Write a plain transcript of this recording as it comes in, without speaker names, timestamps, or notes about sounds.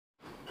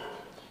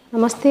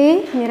नमस्ते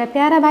मेरा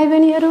प्यारा भाइ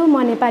बहिनीहरू, म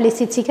नेपाली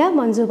शिक्षिका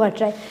मन्जु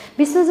भट्टराई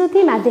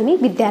विश्वज्योति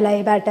माध्यमिक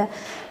विद्यालयबाट।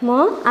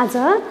 म आज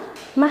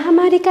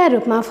महामारीका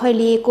रूपमा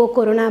फैलिएको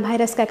कोरोना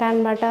भाइरसका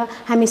कारणबाट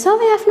हामी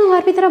सबै आफ्नो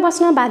घरभित्र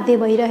बस्न बाध्य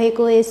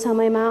भइरहेको यस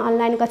समयमा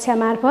अनलाइन कक्षा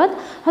मार्फत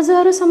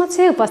हजुरहरू समक्ष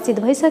उपस्थित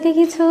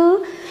भइसकेकी छु।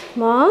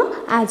 म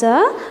आज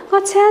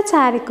कक्षा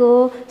 4 को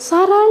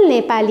सरल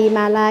नेपाली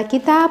माला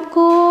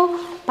किताबको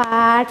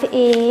पाठ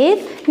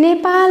 1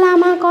 नेपाल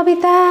आमा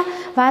कविता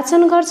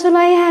वाचन गर्छु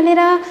लैहालेर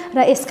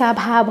र यसका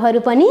भावहरू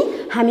पनि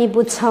हामी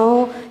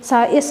बुझ्छौँ।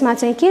 यसमा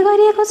चाहिँ के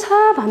गरिएको छ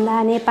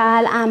भन्दा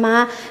नेपाल आमा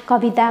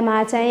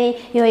कवितामा चाहिँ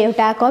यो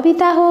एउटा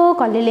कविता हो।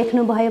 कसले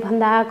लेख्नुभयो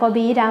भन्दा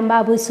कवि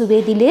रामबाबु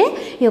सुवेदीले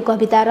यो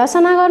कविता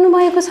रचना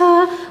गर्नुभएको छ।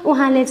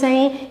 उहाँले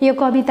चाहिँ यो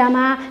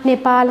कवितामा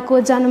नेपालको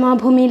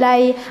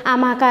जन्मभूमिलाई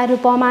आमाका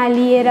रूपमा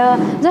लिएर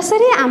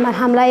जसरी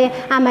हामीलाई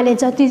आमाले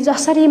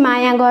जसरी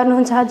माया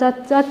गर्नुहुन्छ,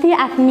 जति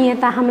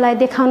आत्मीयता हामीलाई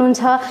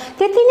देखाउनुहुन्छ,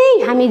 त्यति नै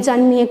हामी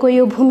जन्मिएको यो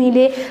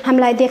भूमिले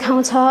हामीलाई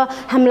देखाउँछ,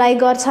 हामीलाई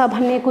गर्छ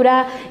भन्ने कुरा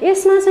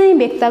यसमा चाहिँ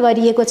व्यक्त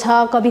गरिएको छ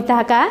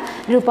कविताका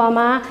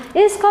रूपमा।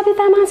 यस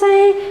कवितामा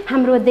चाहिँ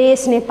हाम्रो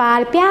देश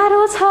नेपाल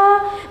प्यारो छ,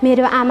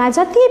 मेरो आमा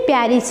जति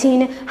प्यारी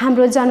छिन्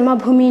हाम्रो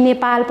जन्मभूमि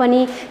नेपाल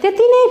पनि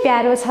त्यति नै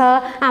प्यारो छ।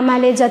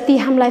 आमाले जति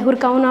हामीलाई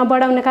हुर्काउन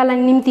बढाउनका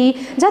निम्ति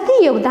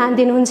जति योगदान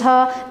दिनुहुन्छ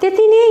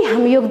त्यति नै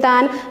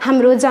योगदान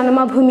हाम्रो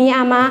जन्मभूमि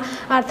आमा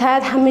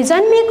अर्थात् हामी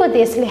जन्मेको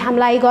देशले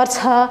हामीलाई गर्छ,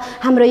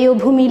 हाम्रो यो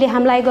भूमिले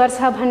हामीलाई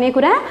गर्छ भन्ने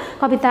कुरा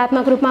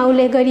कवितात्मक रूपमा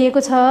उल्लेख गरिएको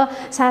छ।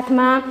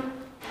 साथमा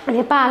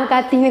नेपालका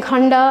 3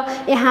 खण्ड,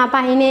 यहाँ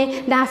पाइने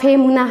डाँफे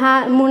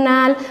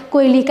मुनाल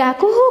कोइलीका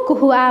कुहु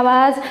कुहु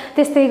आवाज,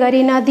 त्यस्तै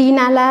गरी नदी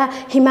नाला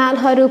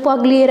हिमालहरू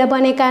पग्लिएर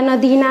बनेका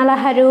नदी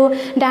नालाहरू,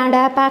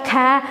 डाँडा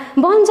पाखा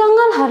वन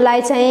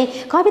जङ्गलहरूलाई चाहिँ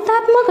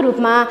कवितात्मक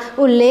रूपमा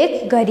उल्लेख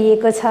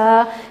गरिएको छ।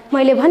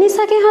 मैले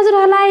भनिसकेँ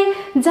हजुरहरूलाई,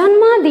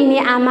 जन्म दिने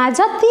आमा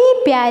जति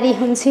प्यारी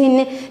हुन्छन्,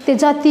 त्यो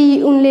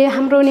जति उनले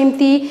हाम्रो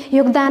निम्ति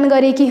योगदान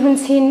गरेकी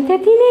हुन्छन्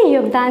त्यति नै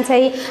योगदान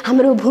चाहिँ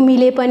हाम्रो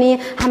भूमिले पनि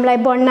हामीलाई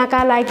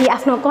बढ्नका लागि,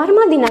 आफ्नो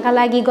कर्म दिनका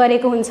लागि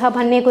गरेको हुन्छ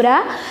भन्ने कुरा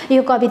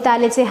यो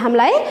कविताले चाहिँ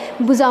हामीलाई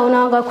बुझाउन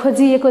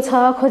खोजेको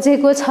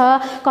छ।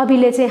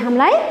 कविले चाहिँ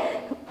हामीलाई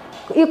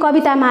यो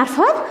कविता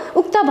मार्फत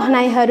उक्त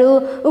भनाइहरू,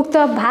 उक्त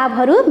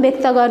भावहरू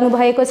व्यक्त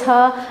गर्नुभएको छ।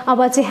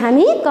 अब चाहिँ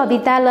हामी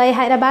कविता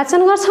लैहालेर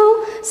वाचन गर्छौँ,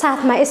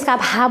 साथमा यसका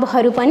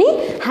भावहरू पनि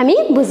हामी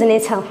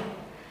बुझ्नेछौँ।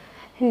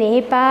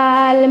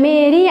 नेपाल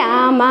मेरी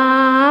आमा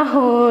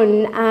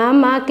हुन्,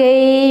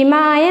 आमाकै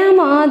माया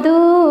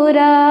मधुर,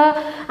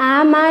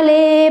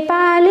 आमाले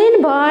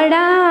पालिन्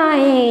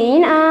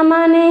बढाइन्,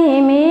 आमा नै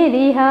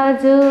मेरी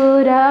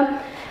हजुर।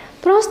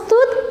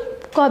 प्रस्तुत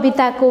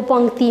कविताको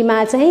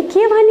पंक्तिमा चाहिँ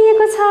के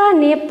भनिएको छ?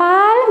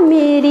 नेपाल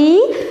मेरी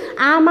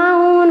आमा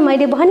हुन्।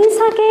 मैले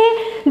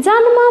भनिसकेँ,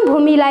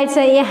 जन्मभूमिलाई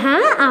चाहिँ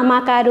यहाँ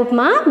आमाका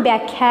रूपमा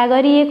व्याख्या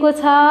गरिएको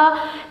छ।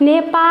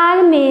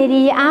 नेपाल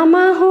मेरी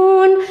आमा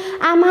हुन्,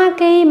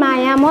 आमाकै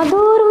माया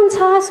मधुर हुन्छ,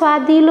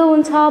 स्वादिलो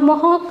हुन्छ,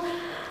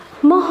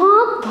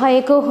 महक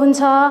भएको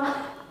हुन्छ।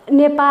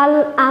 नेपाल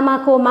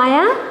आमाको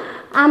माया,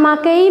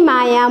 आमाकै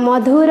माया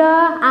मधुर,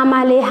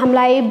 आमाले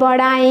हामीलाई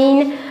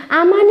बढाइन्,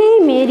 आमा नै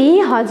मेरी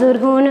हजुर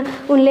हुन्।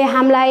 उनले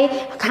हामीलाई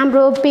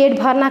हाम्रो पेट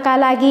भर्नका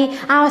लागि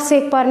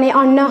आवश्यक पर्ने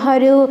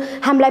अन्नहरू,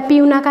 हामीलाई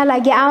पिउनका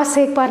लागि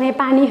आवश्यक पर्ने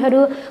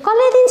पानीहरू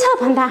कसले दिन्छ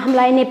भन्दा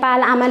हामीलाई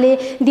नेपाल आमाले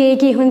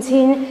दिएकी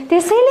हुन्छन्।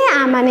 त्यसैले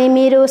आमा नै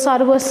मेरो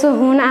सर्वस्व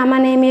हुन्, आमा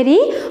नै मेरी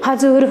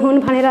हजुर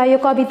हुन् भनेर यो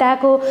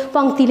कविताको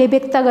पंक्तिले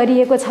व्यक्त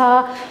गरिएको छ।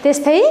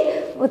 त्यस्तै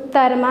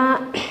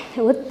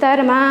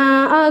उत्तरमा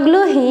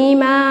अग्लो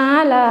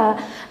हिमाल,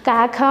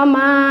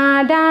 काखमा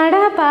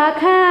डाँडा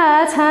पाखा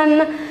छन्,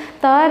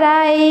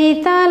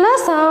 तराई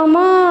तलसम्म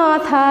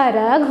थर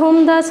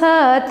घुम्दछ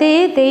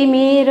त्यतै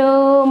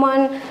मेरो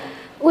मन।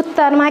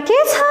 उत्तरमा के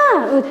छ?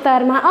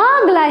 उत्तरमा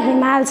अग्ला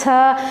हिमाल छ।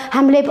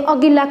 हामीले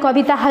अघिल्ला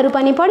कविताहरू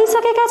पनि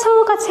पढिसकेका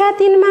छौँ कक्षा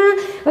 3 मा,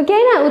 हो कि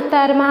हैन?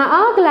 उत्तरमा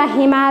अग्ला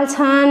हिमाल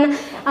छन्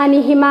अनि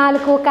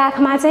हिमालको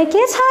काखमा चाहिँ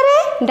के छ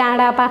रे?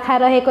 डाँडा पाखा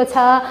रहेको छ।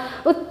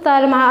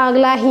 उत्तरमा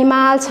अग्ला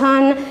हिमाल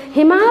छन्,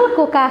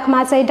 हिमालको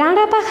काखमा चाहिँ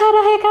डाँडा पाखा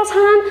रहेका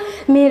छन्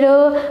मेरो।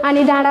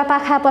 अनि डाँडा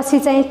पाखा पछि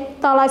चाहिँ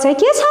तल चाहिँ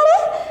के छ रे?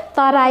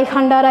 तराई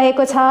खण्ड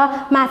रहेको छ।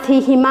 माथि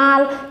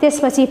हिमाल,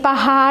 त्यसपछि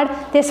पहाड,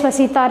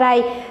 त्यसपछि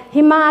तराई।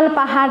 हिमाल,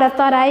 पहाड र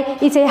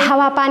तराई यी चाहिँ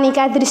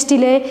हावापानीका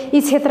दृष्टिले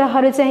यी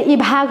क्षेत्रहरू चाहिँ, यी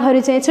भागहरू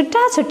चाहिँ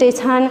छुट्टा छुट्टै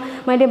छन्।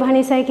 मैले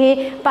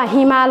भनिसकेँ,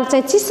 हिमाल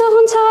चाहिँ चिसो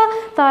हुन्छ,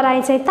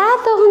 तराई चाहिँ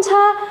तातो हुन्छ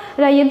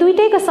र यो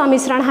दुईटैको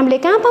सम्मिश्रण हामीले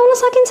कहाँ पाउन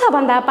सकिन्छ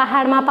भन्दा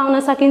पहाडमा पाउन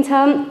सकिन्छ।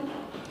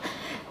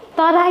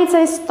 तराई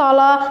चाहिँ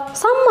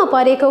तलसम्म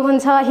परेको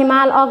हुन्छ,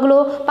 हिमाल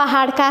अग्लो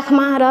पहाड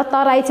काखमा र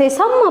तराई चाहिँ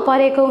सम्म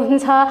परेको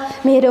हुन्छ।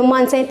 मेरो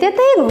मन चाहिँ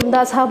त्यतै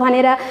घुम्दछ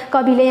भनेर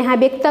कविले यहाँ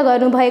व्यक्त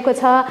गर्नुभएको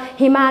छ।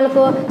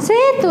 हिमालको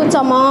सेतो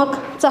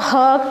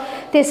चहक,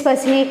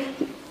 त्यसपछि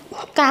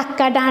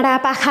काखका डाँडा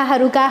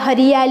पाखाहरूका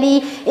हरियाली,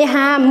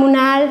 यहाँ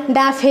मुनाल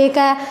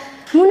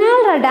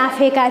र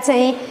डाँफेका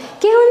चाहिँ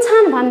के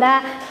हुन्छन् भन्दा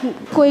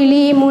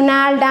कोइली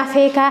मुनाल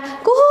डाँफेका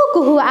कुहु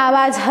कुहु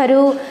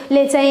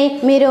आवाजहरूले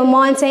चाहिँ मेरो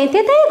मन चाहिँ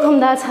त्यतै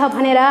घुम्दछ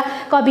भनेर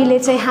कविले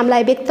चाहिँ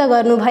हामीलाई व्यक्त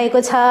गर्नुभएको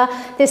छ।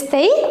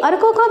 त्यस्तै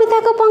अर्को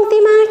कविताको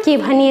पङ्क्तिमा के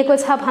भनिएको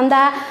छ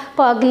भन्दा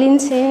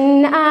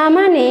पग्लिन्छन्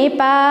आमा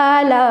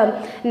नेपाल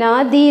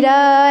नदी र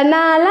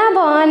नाला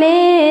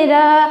बनेर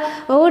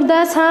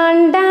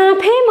उड्दछन्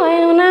डाँफे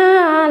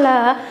मुनाल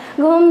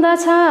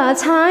घुम्दछ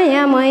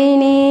छाया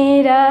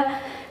मैनेर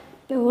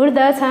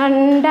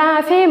उड्दछन्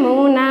डाँफे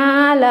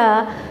मुनाल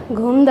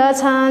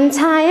घुम्दछन्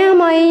छाया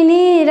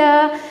मैनेर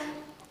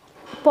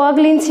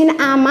पग्लिन्छन्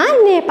आमा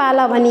नेपाल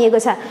भनिएको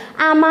छ।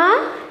 आमा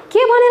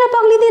के बनेर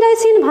पग्लिँदै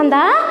रहेछिन्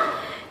भन्दा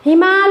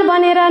हिमाल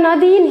बनेर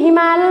नदी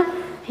हिमाल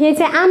यो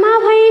चाहिँ आमा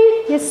भइन्,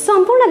 यो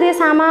सम्पूर्ण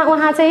देश आमा।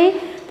 उहाँ चाहिँ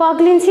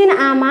पग्लिन्छन्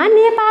आमा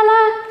नेपाल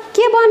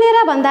के बनेर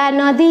भन्दा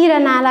नदी र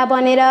नाला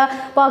बनेर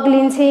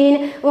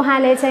पग्लिन्छन्।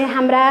 उहाँले चाहिँ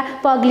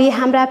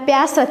हाम्रा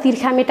प्यास र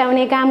तिर्खा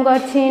मेटाउने काम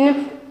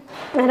गर्छिन्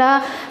र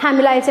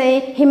हामीलाई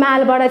चाहिँ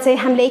हिमालबाट चाहिँ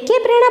हामीले के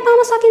प्रेरणा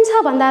पाउन सकिन्छ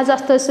भन्दा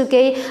जस्तो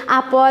सुकै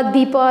आपद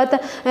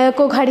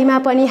विपदको घडीमा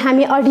पनि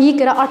हामी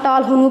अडिग र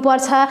अटल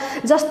हुनुपर्छ।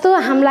 जस्तो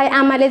हामीलाई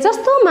आमाले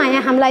जस्तो माया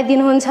हामीलाई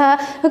दिनुहुन्छ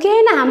कि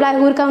होइन, हामीलाई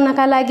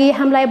हुर्काउनका लागि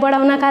हामीलाई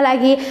बढाउनका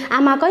लागि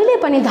आमा कहिले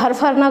पनि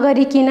धरफर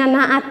नगरिकन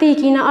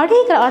नआत्तिकन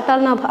अडिग र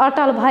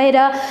अटल भएर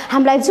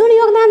हामीलाई जुन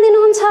योगदान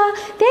दिनुहुन्छ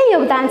त्यही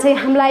योगदान चाहिँ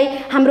हामीलाई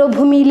हाम्रो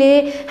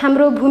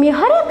भूमि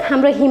हरेक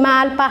हाम्रो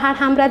हिमाल पहाड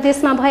हाम्रा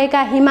देशमा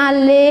भएका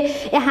हिमालले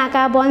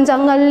यहाँका वन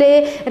जङ्गलले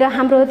र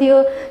हाम्रो त्यो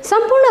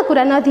सम्पूर्ण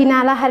कुरा नदी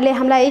नालाहरूले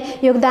हामीलाई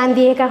योगदान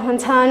दिएका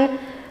हुन्छन्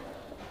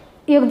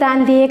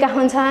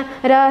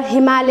र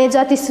हिमालले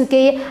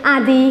जतिसुकै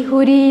आँधी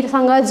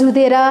हुरीसँग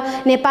जुधेर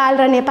नेपाल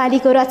र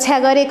नेपालीको रक्षा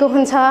गरेको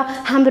हुन्छ,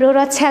 हाम्रो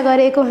रक्षा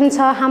गरेको हुन्छ,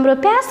 हाम्रो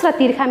प्यास र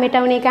तिर्खा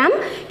मेटाउने काम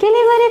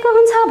केले गरेको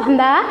हुन्छ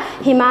भन्दा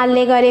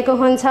हिमालले गरेको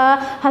हुन्छ।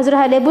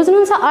 हजुरहरूले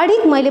बुझ्नुहुन्छ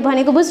अडिग मैले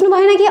भनेको बुझ्नु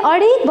भएन कि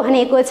अडिग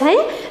भनेको चाहिँ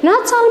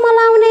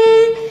नचलमलाउने,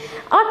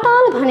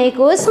 अटल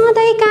भनेको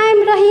सधैँ कायम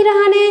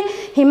रहिरहने।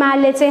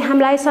 हिमालले चाहिँ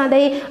हामीलाई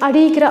सधैँ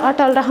अडिग र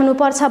अटल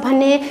रहनुपर्छ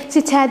भन्ने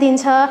शिक्षा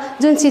दिन्छ,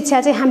 जुन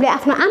शिक्षा चाहिँ हामीले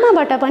आफ्नो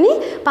आमाबाट पनि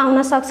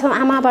पाउन सक्छौँ,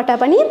 आमाबाट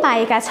पनि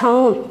पाएका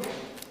छौँ।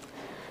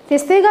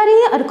 त्यस्तै गरी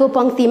अर्को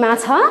पङ्क्तिमा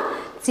छ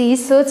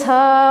चिसो छ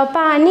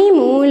पानी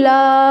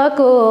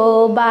मूलको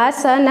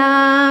बासना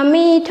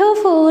मिठो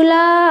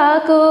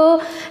फुलको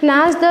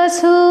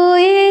नाच्दछु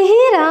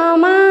यही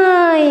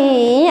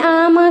रमाई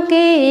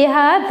आमाकै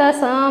हात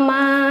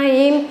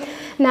समाई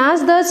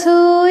नाच्दछु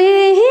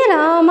यही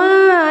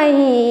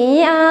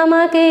रमाई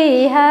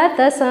आमाकै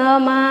हात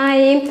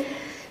समाई।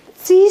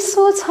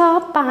 चिसो छ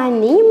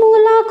पानी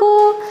मूलको,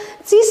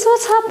 चिसो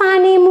छ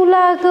पानी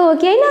मूलको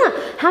कि होइन,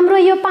 हाम्रो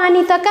यो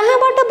पानी त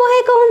कहाँबाट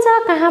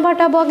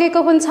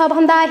बगेको हुन्छ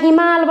भन्दा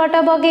हिमालबाट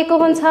बगेको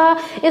हुन्छ।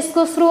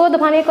 यसको स्रोत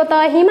भनेको त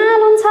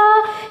हिमाल हुन्छ,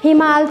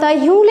 हिमाल त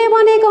हिउँले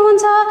बनेको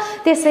हुन्छ।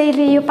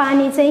 त्यसैले यो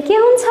पानी चाहिँ के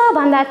हुन्छ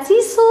भन्दा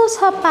चिसो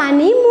छ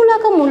पानी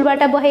मूलको,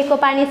 मूलबाट बगेको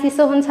पानी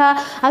चिसो हुन्छ।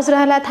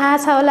 हजुरहरूलाई थाहा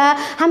छ होला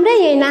हाम्रै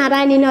यही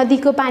नारायणी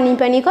नदीको पानी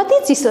पनि कति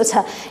चिसो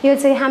छ, यो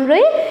चाहिँ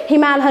हाम्रै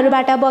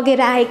हिमालहरूबाट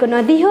बगेर आएको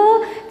नदी हो।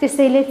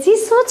 त्यसैले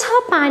चिसो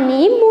छ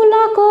पानी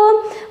मूलको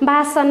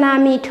बासना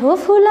मिठो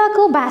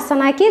फुलको,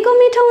 बासना के को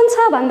मिठो हुन्छ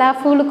भन्दा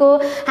फुलको।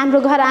 हाम्रो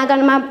घर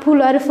आँगनमा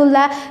फुलहरू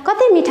फुल्दा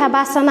कति मिठा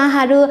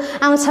बासनाहरू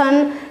आउँछन्।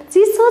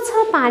 चिसो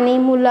छ पानी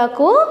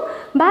मूलको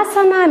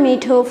बासना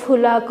मिठो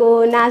फुलको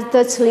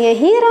नाच्दछु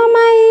यही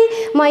रमाई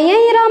म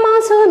यही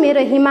रमाउँछु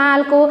मेरो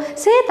हिमालको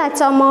सेता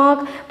चमक,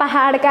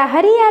 पहाडका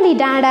हरियाली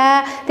डाँडा,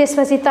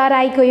 त्यसपछि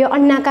तराईको यो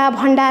अन्नका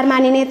भण्डार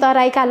मानिने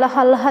तराईका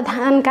लहलह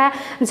धानका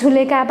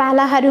झुलेका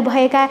बालाहरू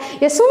भएका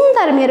यो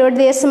सुन्दर मेरो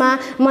देशमा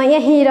म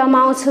यही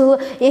रमाउँछु।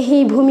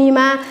 यही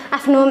भूमिमा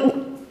आफ्नो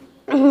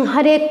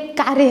हरेक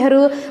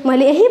कार्यहरू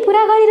मैले यही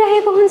पुरा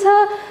गरिरहेको हुन्छ।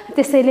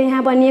 त्यसैले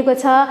यहाँ भनिएको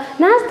छ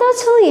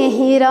नाच्दछु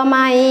यही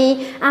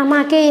रमाई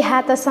आमाकै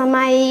हात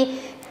समाई,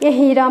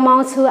 यही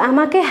रमाउँछु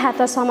आमाकै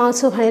हात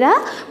समाउँछु भनेर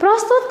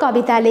प्रस्तुत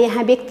कविताले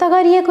यहाँ व्यक्त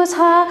गरिएको छ।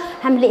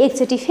 हामीले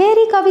एकचोटि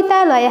फेरि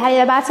कविता लय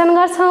हालेर वाचन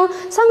गर्छौँ,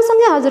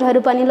 सँगसँगै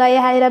हजुरहरू पनि लय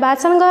हालेर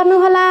वाचन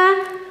गर्नुहोला।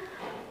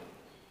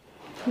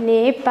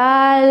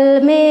 नेपाल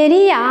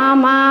मेरी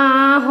आमा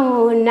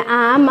हुन्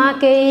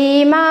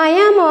आमाकै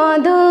माया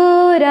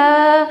मधुर,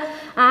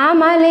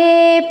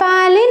 आमाले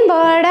पालिन्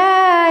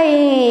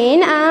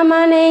बढाइन्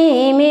आमा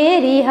नै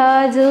मेरी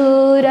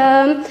हजुर।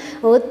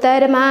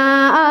 उत्तरमा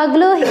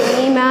अग्लो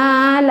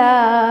हिमाल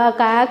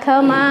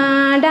काखमा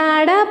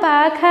डाँडा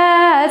पाखा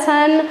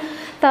छन्,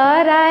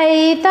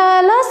 तराई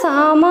तल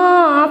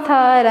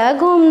समथर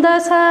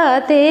घुम्दछ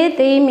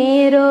त्यतै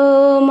मेरो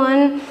मन।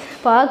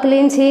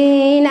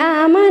 पग्लिन्छन्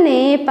आमा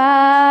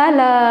नेपाल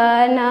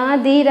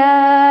नदी र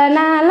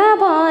नाला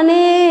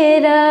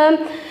बनेर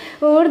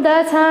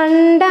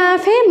उड्दछन्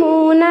डाँफे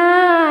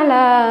मुनाल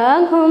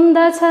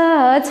घुम्दछ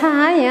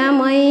छाया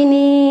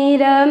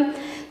मैनेर।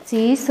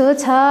 चिसो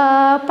छ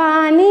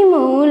पानी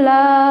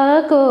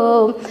मूलको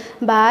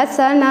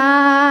बासना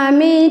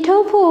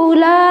मिठो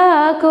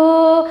फुलको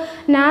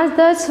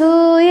नाच्दछु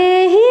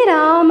यही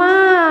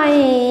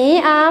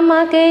रमाई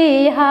आमाकै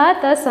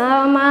हात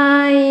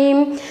समाई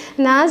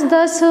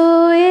नाच्दछु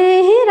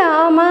यही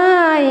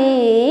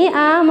रमाई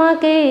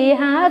आमाकै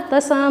हात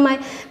समाई।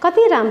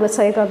 कति राम्रो छ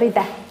यो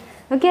कविता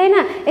हो कि होइन?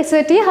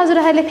 एकचोटि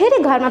हजुरहरूले फेरि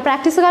घरमा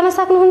प्र्याक्टिस गर्न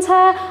सक्नुहुन्छ,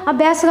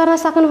 अभ्यास गर्न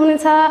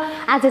सक्नुहुनेछ।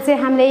 आज चाहिँ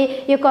हामीले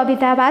यो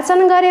कविता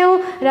वाचन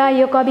गऱ्यौँ र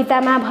यो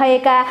कवितामा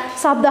भएका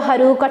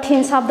शब्दहरू,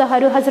 कठिन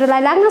शब्दहरू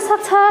हजुरलाई लाग्न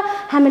सक्छ।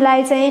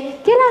 हामीलाई चाहिँ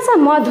के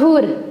लाग्छ?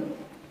 मधुर।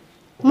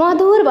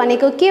 मधुर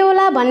भनेको के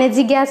होला भन्ने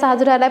जिज्ञासा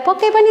हजुरहरूलाई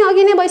पक्कै पनि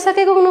अघि नै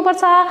भइसकेको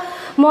हुनुपर्छ।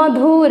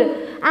 मधुर,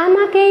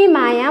 आमाकै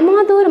माया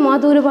मधुर।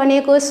 मधुर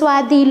भनेको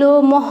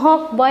स्वादिलो,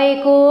 महक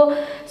भएको,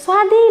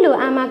 स्वादिलो।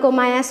 आमाको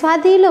माया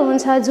स्वादिलो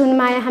हुन्छ, जुन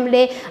माया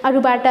हामीले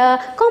अरूबाट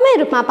कमै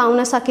रूपमा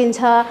पाउन सकिन्छ।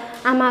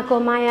 आमाको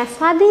माया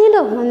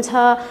स्वादिलो हुन्छ,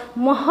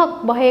 महक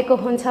भएको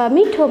हुन्छ,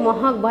 मिठो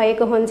महक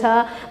भएको हुन्छ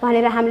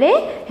भनेर हामीले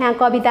यहाँ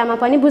कवितामा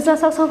पनि बुझ्न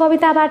सक्छौँ।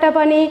 कविताबाट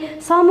पनि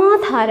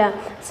समथर,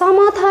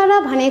 समथर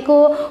भनेको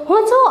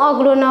होचो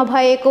अग्लो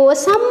नभएको,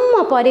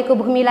 सम्म परेको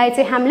भूमिलाई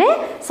चाहिँ हामीले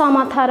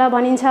समथर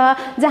भनिन्छ।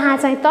 जहाँ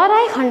चाहिँ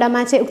तराई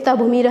खण्डमा चाहिँ उक्त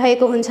भूमि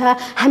रहेको हुन्छ।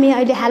 हामी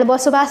अहिले हाल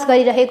बसोबास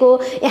गरिरहेको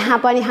यहाँ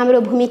पनि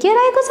हाम्रो भूमि के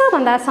रहेको छ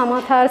भन्दा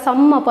समथर,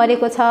 सम्म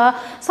परेको छ।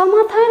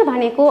 समथर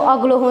भनेको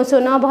अग्लो होचो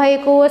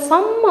नभएको,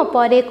 सम्म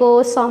परेको,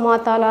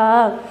 समतल।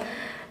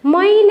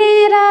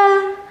 मैनेर,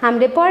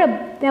 हामीले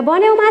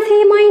बन्यौँ माथि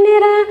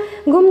मैनेर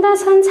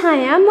घुम्दछन्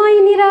छाया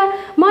मैनेर।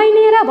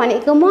 मैनेर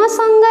भनेको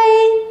मसँगै,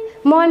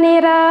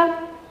 मनेर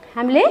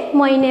हामीले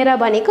मैनेर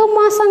भनेको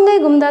मसँगै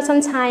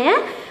घुम्दछन् छाया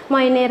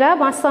मैनेर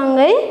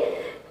मसँगै।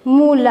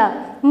 मूल,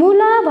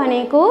 मूल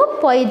भनेको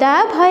पैदा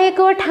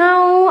भएको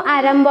ठाउँ,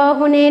 आरम्भ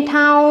हुने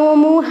ठाउँ,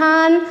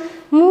 मुहान।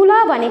 मूल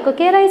भनेको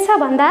के रहेछ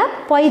भन्दा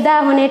पैदा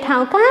हुने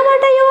ठाउँ।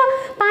 कहाँबाट यो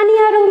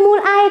पानीहरू मूल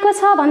आएको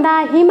छ भन्दा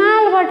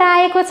हिमालबाट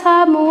आएको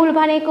छ। मूल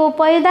भनेको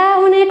पैदा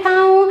हुने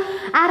ठाउँ,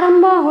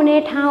 आरम्भ हुने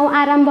ठाउँ,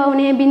 आरम्भ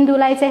हुने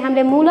बिन्दुलाई चाहिँ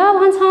हामीले मूल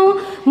भन्छौँ,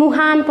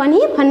 मुहान पनि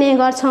भन्ने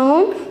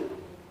गर्छौँ।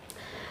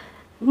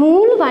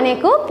 मूल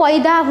भनेको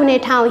पैदा हुने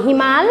ठाउँ,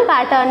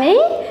 हिमालबाट नै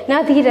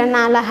नदी र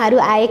नालाहरू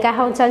आएका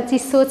हुन्छन्।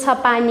 चिसो छ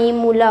पानी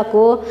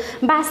मूलको,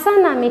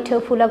 बासना मिठो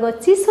फुलको।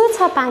 चिसो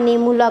छ पानी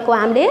मूलको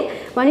हामीले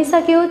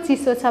भनिसक्यौँ।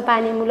 चिसो छ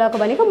पानी मूलको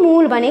भनेको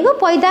मूल भनेको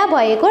पैदा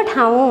भएको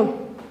ठाउँ।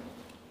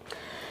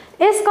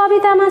 यस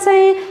कवितामा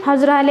चाहिँ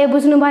हजुरहरूले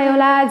बुझ्नुभयो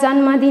होला,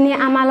 जन्म दिने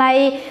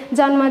आमालाई,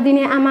 जन्म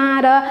दिने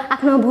आमा र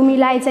आफ्नो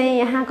भूमिलाई चाहिँ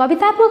यहाँ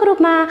कवितात्मक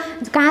रूपमा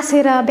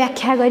गाँसेर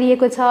व्याख्या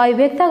गरिएको छ,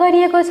 व्यक्त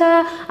गरिएको छ।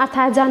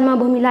 अर्थात्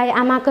जन्मभूमिलाई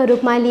आमाको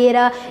रूपमा लिएर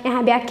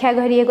यहाँ व्याख्या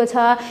गरिएको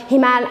छ।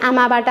 हिमाल,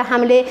 आमाबाट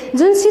हामीले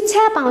जुन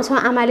शिक्षा पाउँछौँ,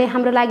 आमाले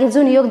हाम्रो लागि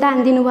जुन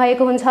योगदान दिनुभएको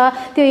हुन्छ,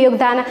 त्यो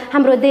योगदान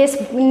हाम्रो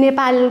देश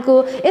नेपालको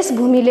यस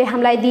भूमिले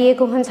हामीलाई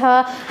दिएको हुन्छ।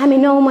 हामी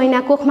 9 महिना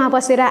कोखमा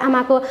बसेर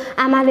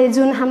आमाले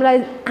जुन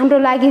हाम्रो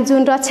लागि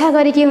जुन रक्षा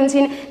गरेकी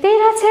हुन्छन्, त्यही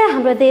रक्षा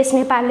हाम्रो देश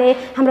नेपालले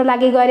हाम्रो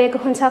लागि गरेको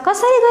हुन्छ।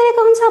 कसरी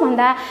गरेको हुन्छ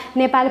भन्दा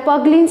नेपाल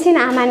पग्लिन्छन्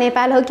आमा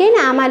नेपाल हो कि होइन?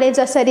 आमाले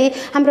जसरी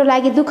हाम्रो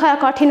लागि दुःख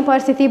कठिन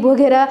परिस्थिति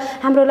भोगेर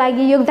हाम्रो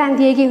लागि योगदान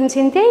दिएकी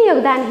हुन्छन्, त्यही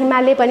योगदान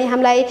हिमालले पनि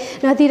हामीलाई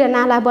नदी र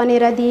नाला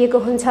बनेर दिएको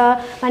हुन्छ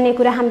भन्ने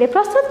कुरा हामीले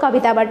प्रस्तुत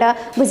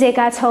कविताबाट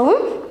बुझेका छौँ।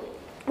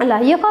 ल,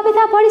 यो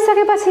कविता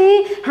पढिसकेपछि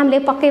हामीले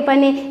पक्कै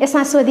पनि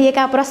यसमा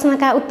सोधिएका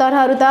प्रश्नका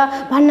उत्तरहरू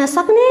त भन्न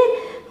सक्ने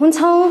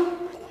हुन्छौँ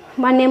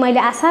भन्ने मैले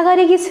आशा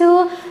गरेकी छु।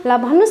 ल,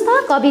 भन्नुहोस् त,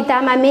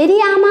 कवितामा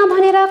मेरी आमा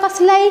भनेर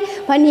कसलाई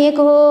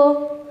भनिएको हो?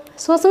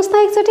 सोच्नुहोस् त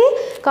एकचोटि।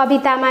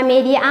 कवितामा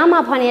मेरी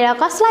आमा भनेर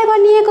कसलाई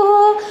भनिएको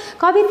हो?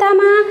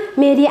 कवितामा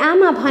मेरी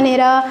आमा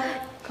भनेर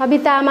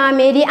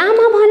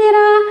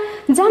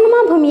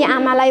जन्मभूमि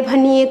आमालाई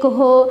भनिएको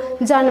हो।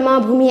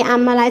 जन्मभूमि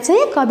आमालाई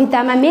चाहिँ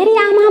कवितामा मेरी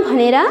आमा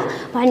भनेर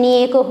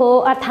भनिएको हो,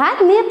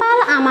 अर्थात् नेपाल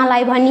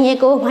आमालाई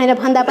भनिएको हो भनेर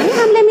भन्दा पनि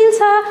हामीले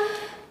मिल्छ।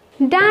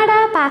 डाँडा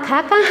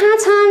पाखा कहाँ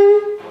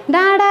छन्?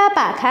 डाँडा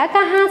पाखा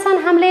कहाँ छन्?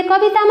 हामीले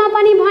कवितामा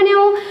पनि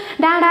भन्यौँ,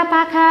 डाँडा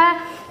पाखा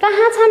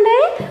कहाँ छन् रे?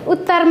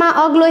 उत्तरमा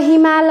अग्लो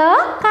हिमाल,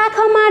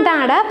 काखमा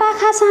डाँडा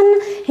पाखा छन्।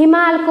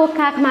 हिमालको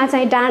काखमा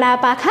चाहिँ डाँडा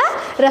पाखा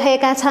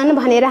रहेका छन्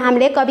भनेर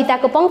हामीले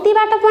कविताको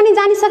पङ्क्तिबाट पनि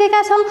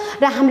जानिसकेका छौँ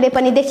र हामीले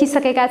पनि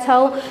देखिसकेका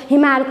छौँ।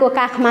 हिमालको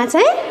काखमा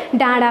चाहिँ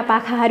डाँडा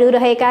पाखाहरू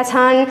रहेका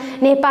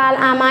छन्। नेपाल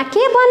आमा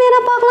के बनेर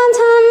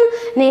पग्लन्छन्?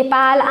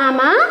 नेपाल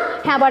आमा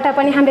यहाँबाट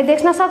पनि हामीले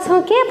देख्न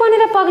सक्छौँ के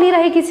बनेर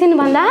पग्लिरहेकी छिन्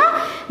भन्दा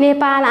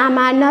नेपाल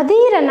आमा नदी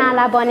र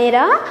नाला बनेर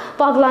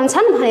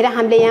पग्लन्छन् भनेर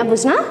हामीले यहाँ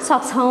बुझ्न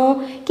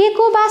सक्छौँ। के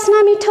को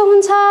बास्ना मिठो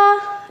हुन्छ?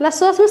 ल,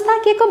 सोच्नुहोस् त,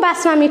 के को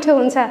बास्ना मिठो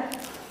हुन्छ?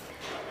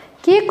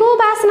 के को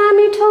बास्ना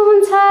मिठो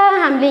हुन्छ?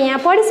 हामीले यहाँ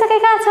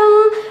पढिसकेका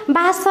छौँ।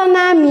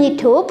 बासना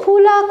मिठो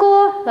फुलको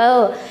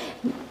हो,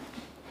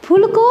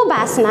 फुलको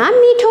बास्ना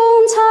मिठो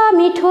हुन्छ,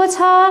 मिठो छ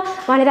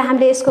भनेर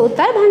हामीले यसको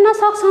उत्तर भन्न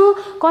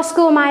सक्छौँ।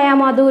 कसको माया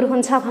मधुर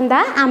हुन्छ भन्दा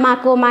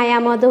आमाको माया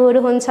मधुर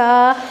हुन्छ।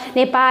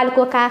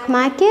 नेपालको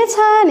काखमा के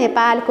छ?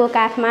 नेपालको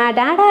काखमा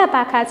डाँडा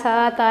पाखा छ।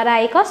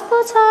 तराई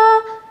कस्तो छ?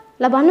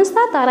 ल भन्नुस् त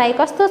तराई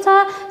कस्तो छ?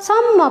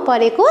 सम्म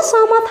परेको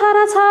समथर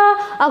छ,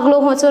 अग्लो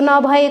होचो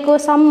नभएको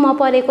सम्म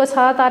परेको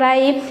छ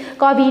तराई।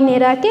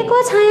 कबिनेर के को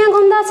छाया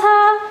घुम्दछ?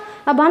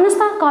 भन्नुस्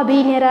त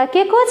कबिनेर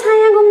के को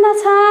छाया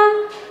घुम्दछ?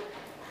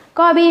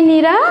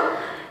 कबिनेर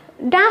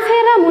डाँफे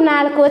र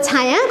मुनालको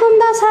छाया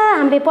घुम्दछ।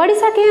 हामीले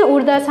पढिसक्यौँ,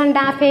 उड्दछन्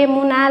डाँफे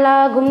मुनाल,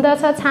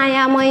 घुम्दछ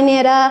छाया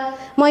मैनेर।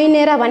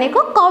 मैनेर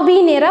भनेको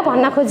कबिनेर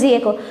भन्न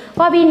खोजिएको।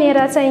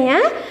 कबिनेर चाहिँ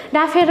यहाँ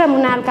डाँफे र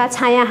मुनालका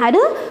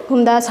छायाहरू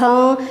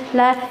घुम्दछौँ। ल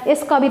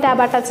यस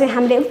कविताबाट चाहिँ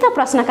हामीले उक्त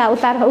प्रश्नका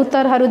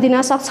उत्तरहरू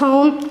दिन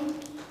सक्छौँ।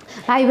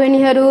 भाइ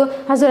बहिनीहरू,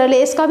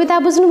 हजुरहरूले यस कविता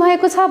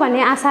बुझ्नुभएको छ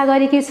भन्ने आशा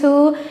गरेकी छु।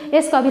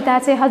 यस कविता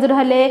चाहिँ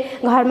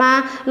हजुरहरूले घरमा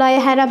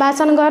लयाएर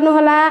वाचन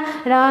गर्नुहोला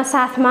र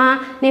साथमा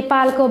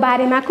नेपालको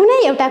बारेमा कुनै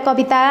एउटा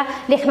कविता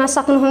लेख्न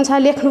सक्नुहुन्छ,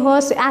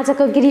 लेख्नुहोस्।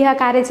 आजको गृह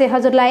कार्य चाहिँ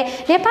हजुरलाई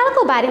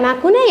नेपालको बारेमा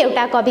कुनै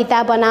एउटा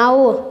कविता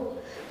बनाऊ।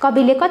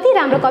 कविले कति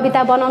राम्रो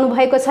कविता बनाउनु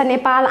भएको छ,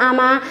 नेपाल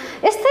आमा।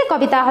 यस्तै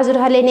कविता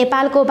हजुरहरूले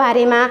नेपालको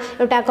बारेमा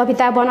एउटा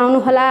कविता बनाउनु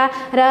होला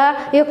र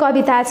यो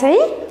कविता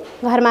चाहिँ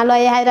घरमा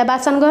लयाएर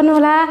वाचन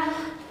गर्नुहोला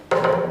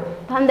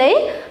भन्दै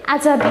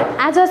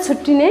आज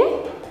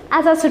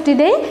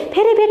छुट्टिँदै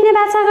फेरि भेट्ने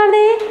बाचा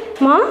गर्दै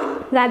म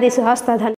जाँदैछु। हस्त धन्यवाद।